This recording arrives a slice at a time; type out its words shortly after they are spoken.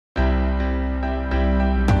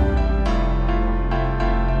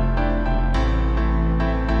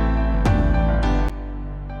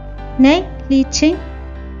name Li Qing.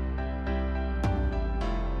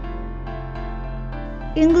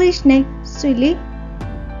 English name Sui Li.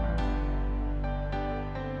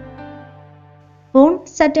 Born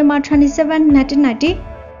September 27, 1990.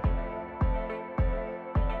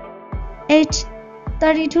 Age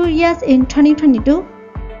 32 years in 2022.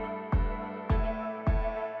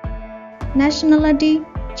 Nationality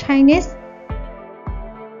Chinese.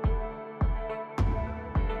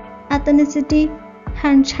 Ethnicity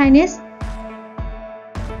Han Chinese.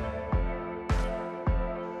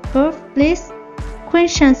 Birthplace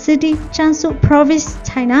Kunshan City, Jiangsu Province,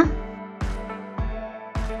 China.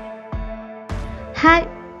 Height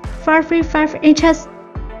 5 feet 5 inches.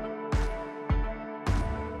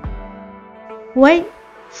 Weight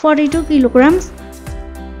 42 kilograms.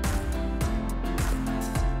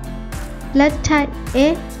 Blood type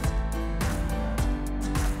A.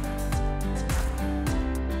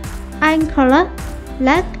 Eye color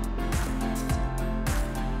black.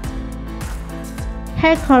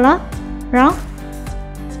 Hair color brown.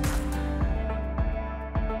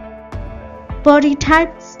 Body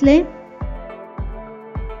type slim.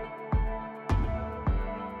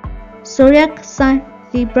 Zodiac sign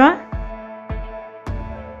Libra.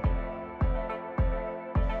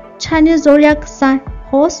 Chinese zodiac sign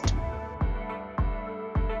Host.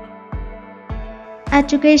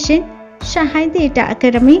 Education Shanghai Theatre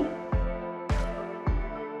Academy.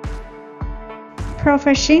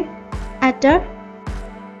 Profession Actor.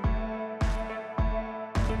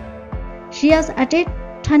 She has acted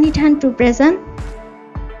 2010 to present.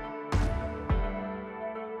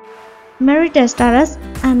 Married status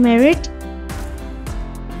unmarried.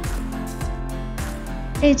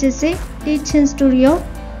 Agency Teaching Studio.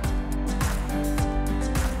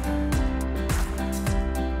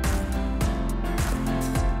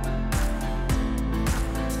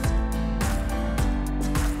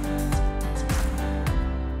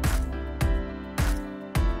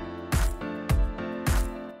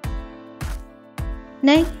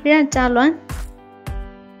 Name Ren Jia Lun.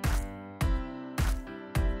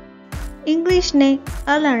 English name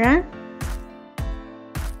Ren.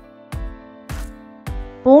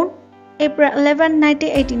 Born April 11,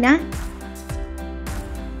 1989.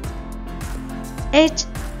 Age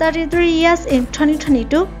 33 years in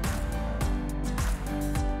 2022.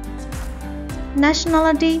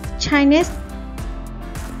 Nationality Chinese.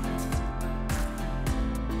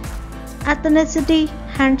 Ethnicity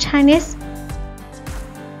Han Chinese.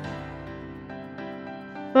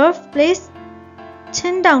 Birthplace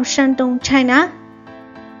Qingdao, Shandong, China.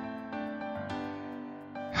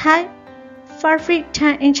 Height 5 feet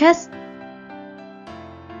 10 inches.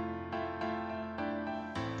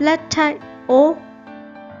 Blood type O.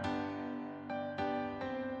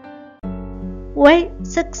 Weight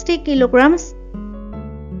 60 kilograms.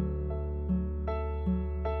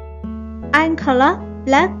 Eye color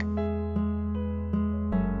black.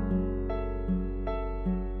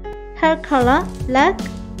 Hair color black.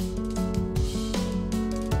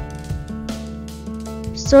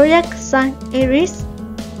 Zodiac sign Aries.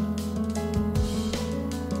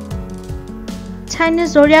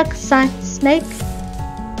 Chinese zodiac sign Snake.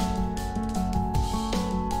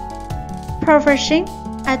 Profession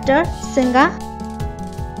actor, singer.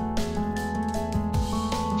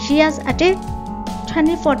 She has acted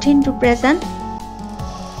 2014 to present.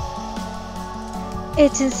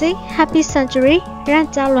 Agency Happy Century, Ren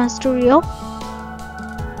Jia Lun Studio.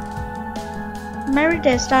 Married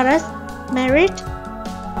status married.